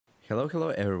Hello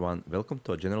everyone, welcome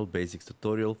to a general basics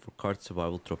tutorial for Card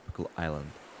Survival Tropical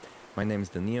Island. My name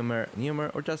is the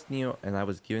Neomer or just Neo, and I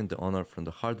was given the honor from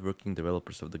the hardworking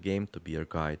developers of the game to be your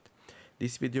guide.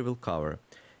 This video will cover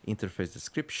interface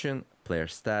description, player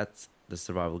stats, the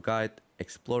survival guide,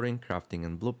 exploring, crafting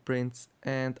and blueprints,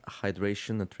 and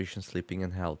hydration, nutrition, sleeping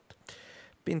and health.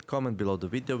 Pinned comment below the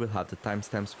video will have the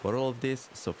timestamps for all of this,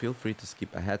 so feel free to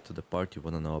skip ahead to the part you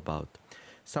wanna know about.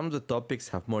 Some of the topics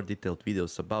have more detailed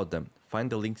videos about them. Find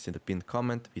the links in the pinned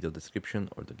comment, video description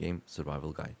or the game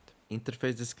survival guide.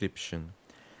 Interface description.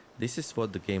 This is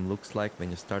what the game looks like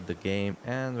when you start the game,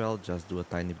 and well, just do a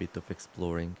tiny bit of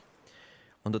exploring.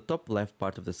 On the top left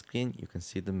part of the screen you can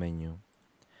see the menu.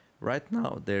 Right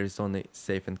now there is only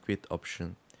save and quit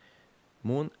option.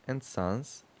 Moon and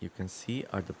suns, you can see,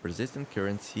 are the persistent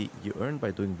currency you earn by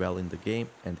doing well in the game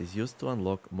and is used to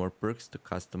unlock more perks to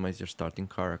customize your starting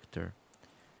character.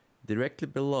 Directly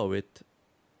below it,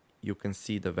 you can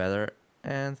see the weather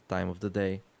and time of the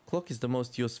day. Clock is the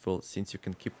most useful since you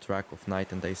can keep track of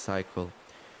night and day cycle.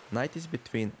 Night is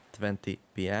between 20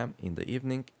 PM in the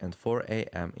evening and 4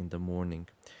 AM in the morning.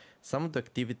 Some of the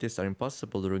activities are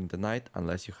impossible during the night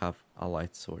unless you have a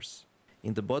light source.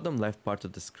 In the bottom left part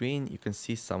of the screen, you can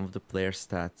see some of the player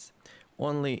stats.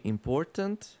 Only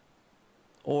important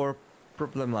or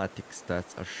problematic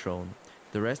stats are shown.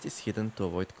 The rest is hidden to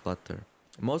avoid clutter.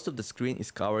 Most of the screen is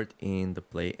covered in the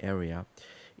play area.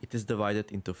 It is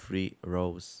divided into 3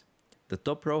 rows. The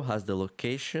top row has the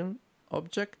location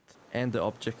object and the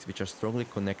objects which are strongly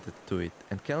connected to it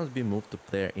and cannot be moved to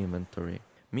player inventory.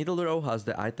 Middle row has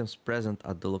the items present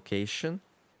at the location,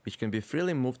 which can be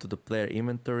freely moved to the player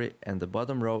inventory, and the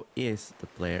bottom row is the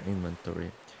player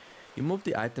inventory. You move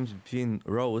the items between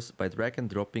rows by drag and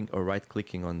dropping or right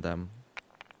clicking on them.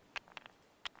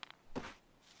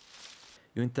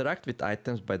 You interact with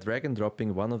items by drag and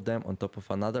dropping one of them on top of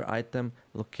another item,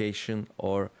 location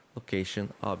or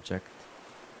location object.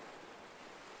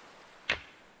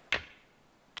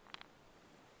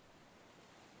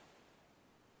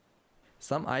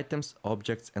 Some items,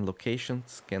 objects and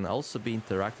locations can also be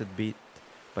interacted with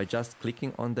by just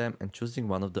clicking on them and choosing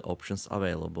one of the options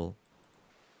available.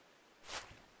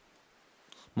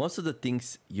 Most of the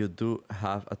things you do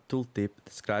have a tooltip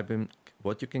describing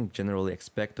what you can generally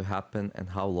expect to happen and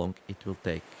how long it will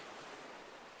take.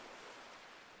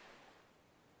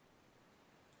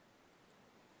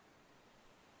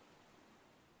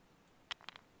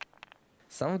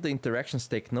 Some of the interactions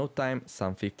take no time,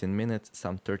 some 15 minutes,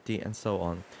 some 30 and so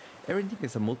on. Everything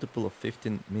is a multiple of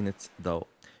 15 minutes though,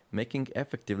 making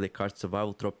effectively Card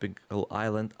Survival Tropical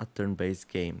Island a turn-based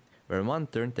game, where one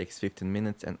turn takes 15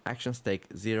 minutes and actions take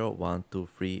 0, 1, 2,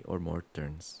 3 or more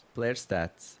turns. Player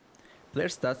stats. Player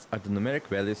stats are the numeric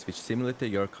values which simulate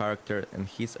your character and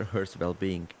his or her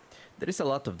well-being. There is a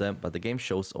lot of them, but the game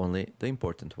shows only the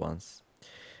important ones.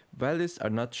 Values are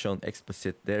not shown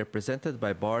explicit, they are represented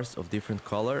by bars of different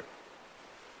color,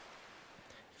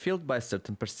 filled by a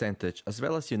certain percentage, as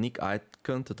well as unique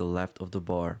icon to the left of the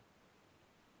bar.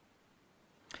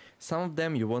 Some of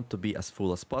them you want to be as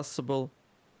full as possible,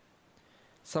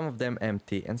 some of them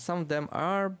empty, and some of them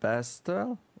are best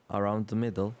around the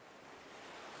middle.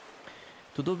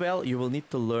 To do well, you will need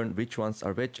to learn which ones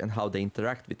are which and how they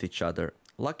interact with each other.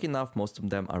 Lucky enough, most of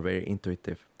them are very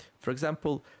intuitive. For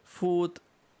example, food,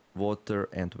 water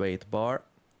and weight bar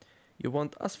you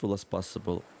want as full as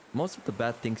possible. Most of the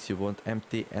bad things you want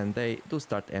empty, and they do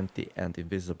start empty and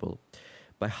invisible.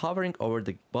 By hovering over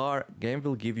the bar, game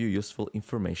will give you useful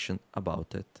information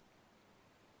about it.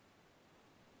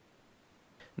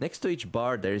 Next to each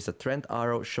bar there is a trend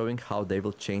arrow showing how they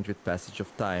will change with passage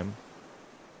of time.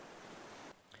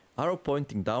 Arrow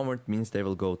pointing downward means they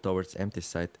will go towards empty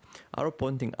side. Arrow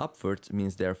pointing upwards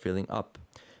means they are filling up.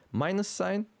 Minus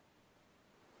sign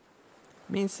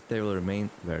means they will remain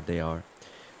where they are.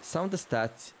 Some of the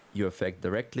stats you affect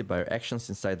directly by your actions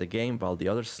inside the game, while the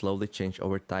others slowly change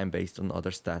over time based on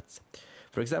other stats.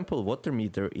 For example, water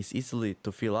meter is easily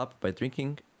to fill up by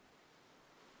drinking,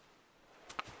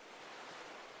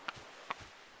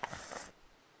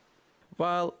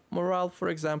 while morale, for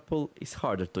example, is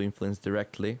harder to influence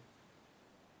directly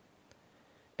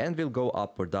and will go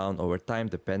up or down over time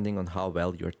depending on how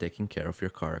well you are taking care of your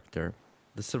character.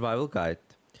 The survival guide.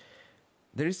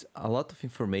 There is a lot of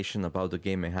information about the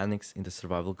game mechanics in the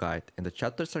survival guide, and the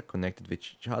chapters are connected with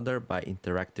each other by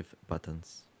interactive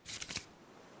buttons.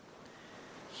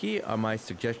 Here are my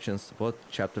suggestions what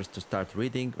chapters to start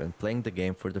reading when playing the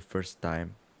game for the first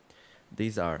time.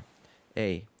 These are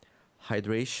A.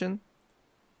 Hydration,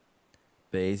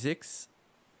 Basics,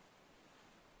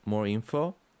 More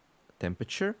info,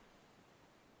 Temperature,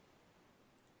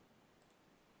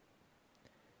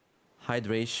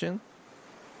 Hydration,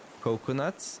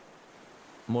 coconuts,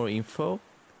 more info,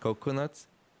 coconuts,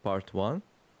 part 1,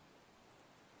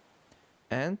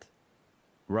 and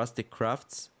rustic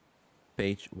crafts,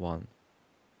 page 1.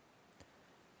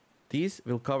 These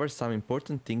will cover some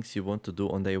important things you want to do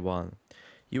on day 1.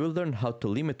 You will learn how to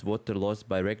limit water loss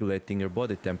by regulating your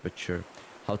body temperature,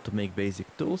 how to make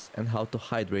basic tools, and how to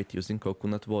hydrate using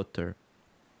coconut water.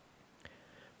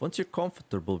 Once you're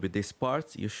comfortable with these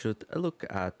parts, you should look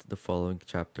at the following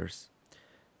chapters: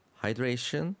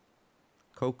 hydration,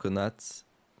 coconuts,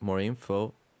 more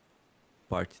info,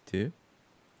 part 2,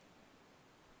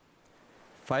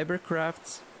 fiber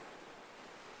crafts,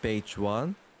 page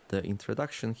 1, the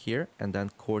introduction here, and then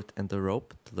cord and the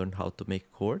rope to learn how to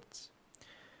make cords.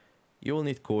 You will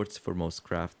need cords for most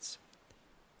crafts.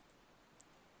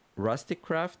 Rustic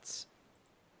crafts,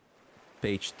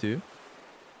 page 2.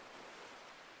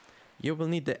 You will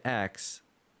need the axe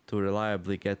to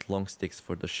reliably get long sticks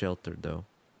for the shelter though.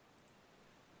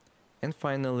 And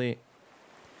finally,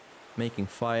 making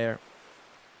fire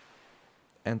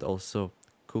and also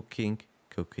cooking.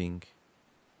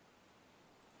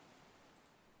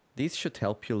 These should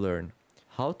help you learn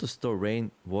how to store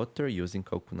rain water using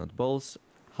coconut bowls,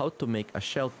 how to make a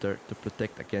shelter to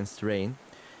protect against rain.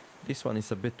 This one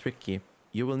is a bit tricky.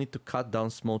 You will need to cut down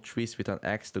small trees with an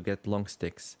axe to get long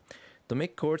sticks. To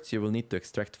make cords, you will need to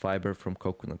extract fiber from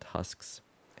coconut husks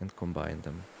and combine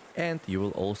them. And you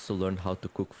will also learn how to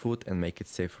cook food and make it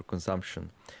safe for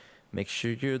consumption. Make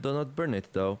sure you do not burn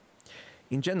it though.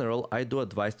 In general, I do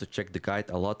advise to check the guide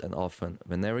a lot and often,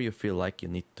 whenever you feel like you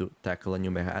need to tackle a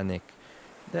new mechanic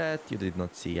that you did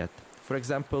not see yet. For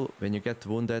example, when you get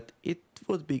wounded, it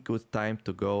would be good time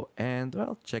to go and,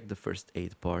 well, check the first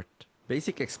aid part.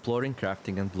 Basic exploring,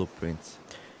 crafting and blueprints.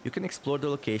 You can explore the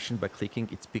location by clicking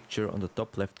its picture on the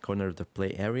top left corner of the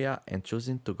play area and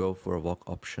choosing to go for a walk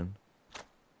option.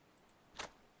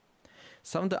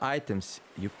 Some of the items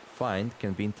you find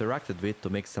can be interacted with to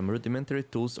make some rudimentary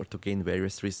tools or to gain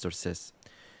various resources.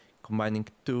 Combining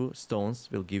 2 stones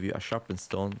will give you a sharpened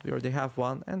stone. We already have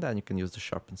one, and then you can use the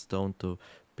sharpened stone to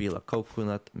peel a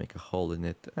coconut, make a hole in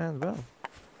it, and well,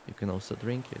 you can also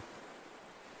drink it.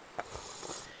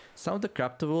 Some of the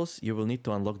craftables you will need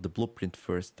to unlock the blueprint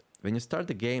first. When you start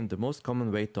the game, the most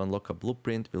common way to unlock a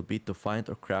blueprint will be to find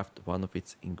or craft one of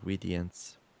its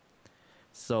ingredients.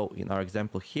 So in our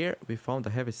example here, we found a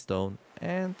heavy stone,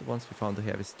 and once we found the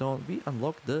heavy stone, we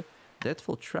unlocked the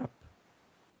Deathful Trap.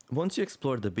 Once you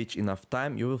explore the beach enough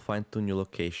time, you will find 2 new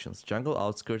locations, Jungle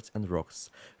Outskirts and Rocks.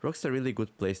 Rocks are a really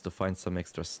good place to find some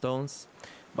extra stones,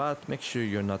 but make sure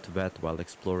you're not wet while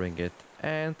exploring it.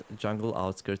 And Jungle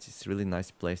Outskirts is a really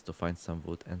nice place to find some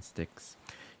wood and sticks.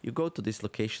 You go to these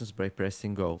locations by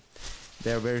pressing go.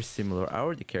 They are very similar. I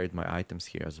already carried my items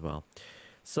here as well.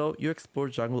 So you explore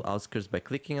Jungle Outskirts by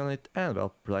clicking on it and,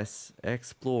 well, press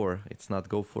explore. It's not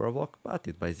go for a walk, but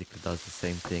it basically does the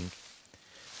same thing.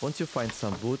 Once you find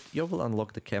some wood, you will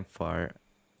unlock the campfire.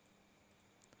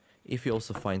 If you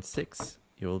also find sticks,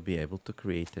 you will be able to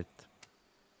create it.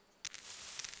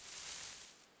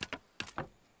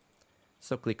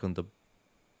 So click on the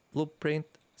blueprint,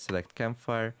 select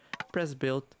campfire, press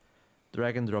build,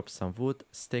 drag and drop some wood,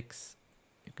 sticks.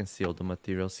 You can see all the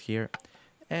materials here.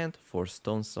 And 4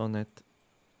 stones on it,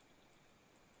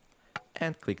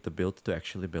 and click the build to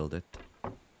actually build it.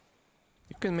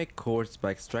 You can make cords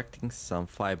by extracting some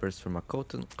fibers from a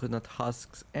coconut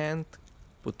husks and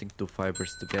putting 2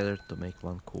 fibers together to make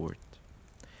 1 cord.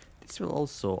 This will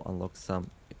also unlock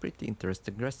some pretty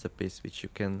interesting recipes which you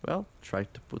can, well, try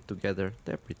to put together.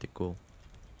 They're pretty cool.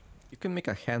 You can make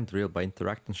a hand drill by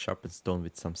interacting sharpened stone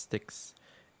with some sticks.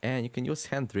 And you can use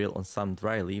hand drill on some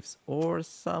dry leaves or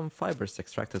some fibers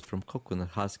extracted from coconut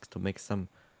husks to make some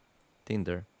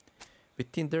tinder.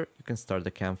 With tinder, you can start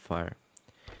the campfire.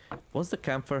 Once the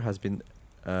campfire has been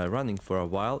running for a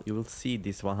while, you will see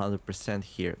this 100%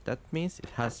 here. That means it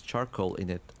has charcoal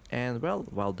in it. And well,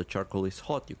 while the charcoal is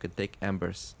hot, you can take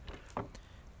embers.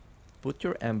 Put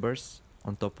your embers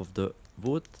on top of the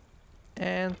wood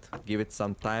and give it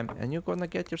some time, and you're gonna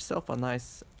get yourself a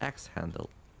nice axe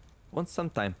handle. Once some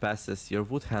time passes, your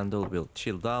wood handle will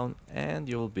chill down and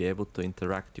you will be able to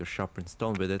interact your sharpened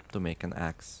stone with it to make an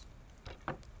axe.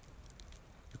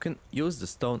 You can use the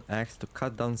stone axe to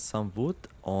cut down some wood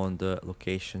on the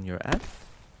location you're at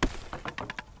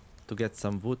to get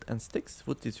some wood and sticks.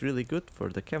 Wood is really good for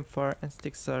the campfire and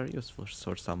sticks are useful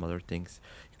for some other things.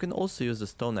 You can also use the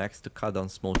stone axe to cut down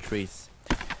small trees.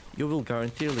 You will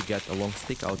guaranteedly get a long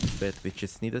stick out of it, which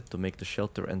is needed to make the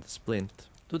shelter and the splint.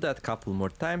 Do that a couple more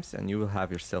times and you will have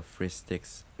yourself 3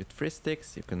 sticks. With 3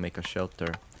 sticks you can make a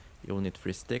shelter. You will need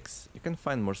 3 sticks. You can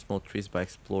find more small trees by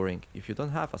exploring. If you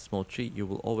don't have a small tree, you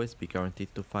will always be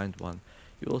guaranteed to find one.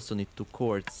 You also need 2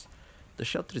 cords. The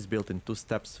shelter is built in 2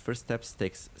 steps. First step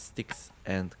takes sticks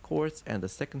and cords, and the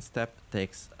second step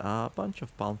takes a bunch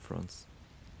of palm fronds.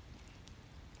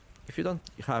 If you don't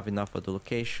have enough at the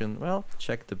location, well,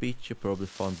 check the beach. You probably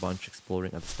found a bunch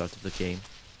exploring at the start of the game.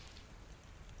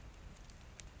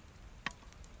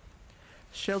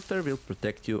 Shelter will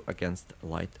protect you against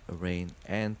light rain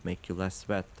and make you less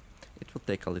wet. It will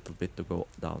take a little bit to go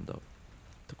down though.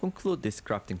 To conclude this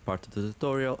crafting part of the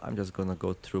tutorial, I'm just gonna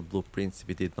go through blueprints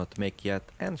we did not make yet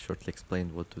and shortly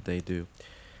explain what do they do.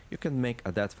 You can make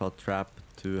a deadfall trap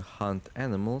to hunt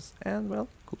animals and, well,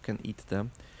 cook and eat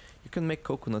them. You can make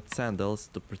coconut sandals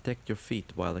to protect your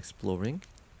feet while exploring.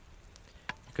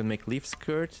 You can make leaf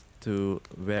skirts to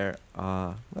wear,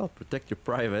 well, protect your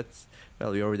privates.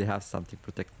 Well, we already have something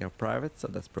protecting our privates, so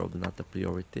that's probably not a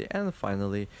priority. And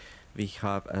finally, we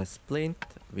have a splint,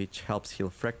 which helps heal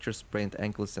fractures, sprained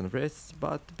ankles and wrists,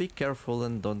 but be careful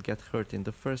and don't get hurt in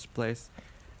the first place.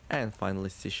 And finally,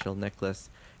 seashell necklace.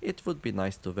 It would be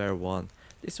nice to wear one.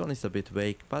 This one is a bit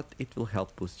vague, but it will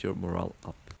help boost your morale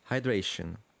up.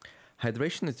 Hydration.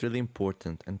 Hydration is really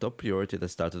important and top priority at the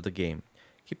start of the game.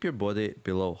 Keep your body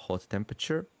below hot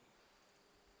temperature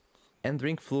and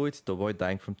drink fluids to avoid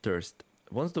dying from thirst.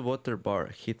 Once the water bar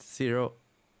hits 0,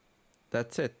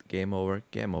 that's it. Game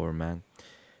over, man.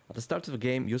 At the start of the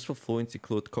game, useful fluids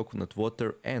include coconut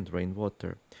water and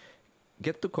rainwater.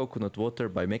 Get to coconut water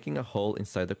by making a hole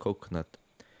inside the coconut.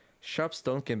 Sharp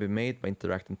stone can be made by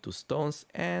interacting 2 stones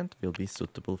and will be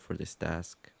suitable for this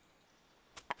task.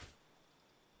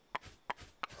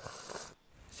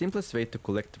 Simplest way to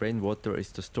collect rainwater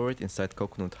is to store it inside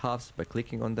coconut halves by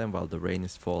clicking on them while the rain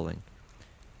is falling.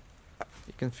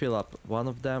 You can fill up one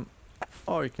of them,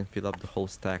 or you can fill up the whole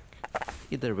stack.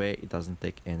 Either way, it doesn't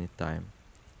take any time.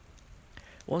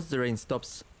 Once the rain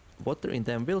stops, water in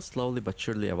them will slowly but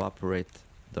surely evaporate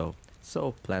though,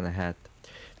 so plan ahead.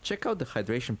 Check out the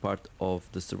hydration part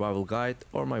of the survival guide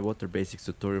or my water basics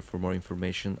tutorial for more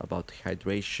information about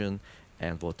hydration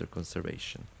and water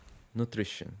conservation.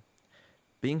 Nutrition.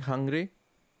 Being hungry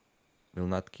will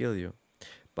not kill you,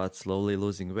 but slowly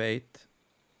losing weight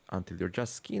until you're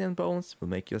just skin and bones will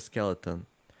make you a skeleton.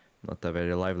 Not a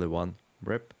very lively one.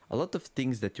 Rip. A lot of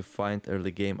things that you find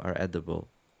early game are edible.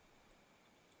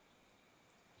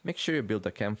 Make sure you build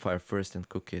a campfire first and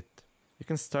cook it. You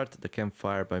can start the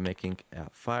campfire by making a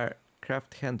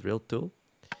firecraft hand drill tool,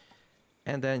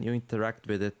 and then you interact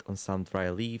with it on some dry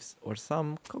leaves or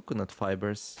some coconut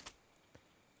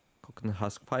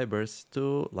husk fibers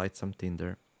to light some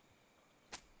tinder.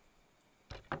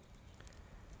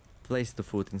 Place the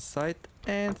food inside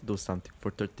and do something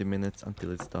for 30 minutes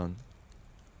until it's done.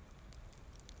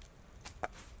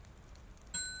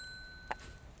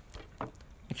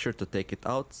 Make sure to take it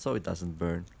out so it doesn't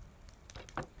burn.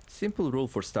 Simple rule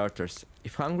for starters: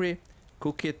 if hungry,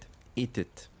 cook it, eat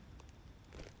it.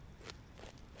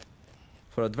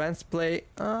 For advanced play,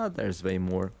 there's way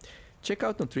more. Check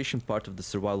out nutrition part of the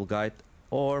survival guide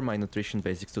or my nutrition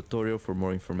basics tutorial for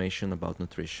more information about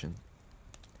nutrition.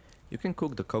 You can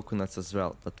cook the coconuts as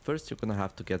well, but first you're gonna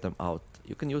have to get them out.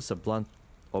 You can use a blunt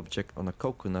object on a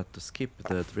coconut to skip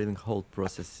the drilling hole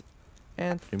process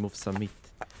and remove some meat.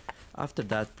 After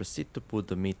that, proceed to put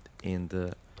the meat in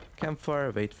the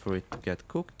campfire, wait for it to get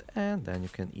cooked, and then you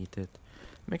can eat it.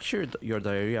 Make sure your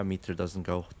diarrhea meter doesn't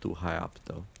go too high up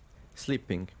though.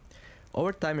 Sleeping.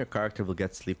 Over time your character will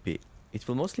get sleepy. It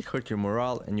will mostly hurt your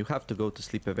morale and you have to go to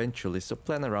sleep eventually, so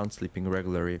plan around sleeping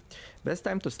regularly. Best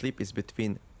time to sleep is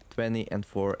between 20 and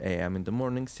 4 AM in the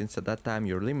morning, since at that time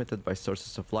you're limited by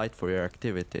sources of light for your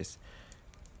activities.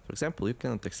 For example, you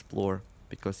cannot explore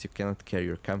because you cannot carry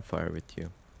your campfire with you.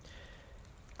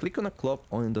 Click on a clock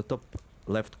on the top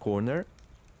left corner,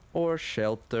 or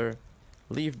shelter,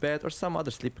 leave bed or some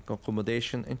other sleeping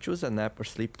accommodation, and choose a nap or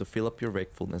sleep to fill up your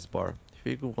wakefulness bar.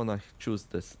 We're gonna choose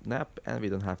this nap and we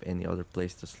don't have any other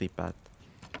place to sleep at.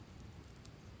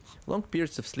 Long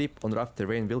periods of sleep on rough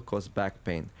terrain will cause back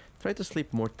pain. Try to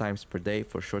sleep more times per day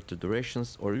for shorter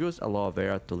durations, or use aloe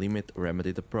vera to limit or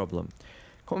remedy the problem.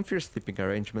 Comfier sleeping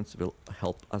arrangements will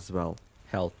help as well.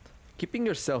 Health. Keeping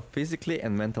yourself physically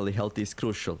and mentally healthy is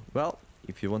crucial. Well,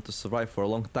 if you want to survive for a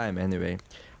long time anyway.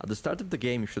 At the start of the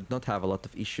game you should not have a lot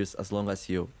of issues as long as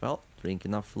you, well, drink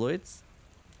enough fluids,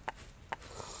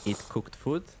 eat cooked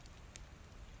food,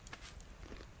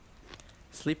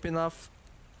 sleep enough,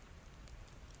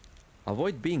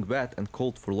 avoid being wet and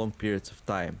cold for long periods of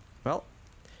time. Well,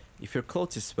 if your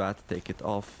clothes is wet, take it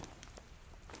off.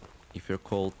 If you're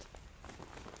cold,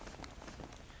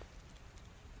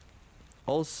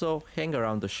 Also, hang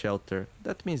around the shelter.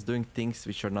 That means doing things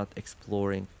which are not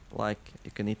exploring. Like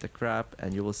you can eat a crab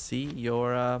and you will see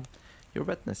your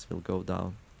wetness will go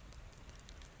down.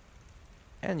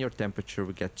 And your temperature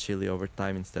will get chilly over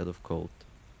time instead of cold.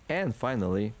 And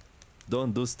finally,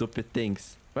 don't do stupid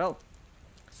things. Well,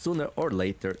 sooner or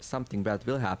later something bad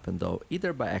will happen though,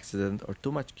 either by accident or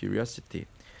too much curiosity.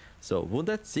 So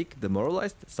wounded, sick,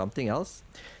 demoralized, something else?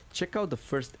 Check out the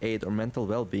first aid or mental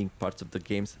well-being parts of the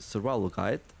game's survival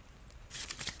guide.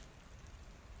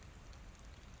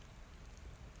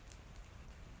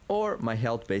 Or my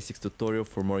health basics tutorial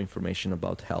for more information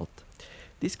about health.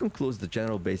 This concludes the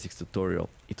general basics tutorial.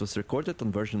 It was recorded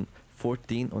on version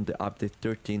 14 on the update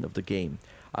 13 of the game.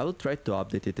 I will try to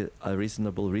update it at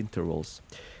reasonable intervals.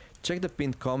 Check the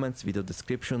pinned comments, video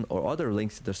description or other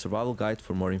links to the survival guide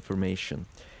for more information.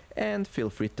 And feel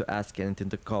free to ask anything in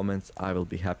the comments, I will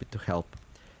be happy to help.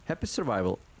 Happy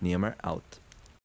survival, Neomer out.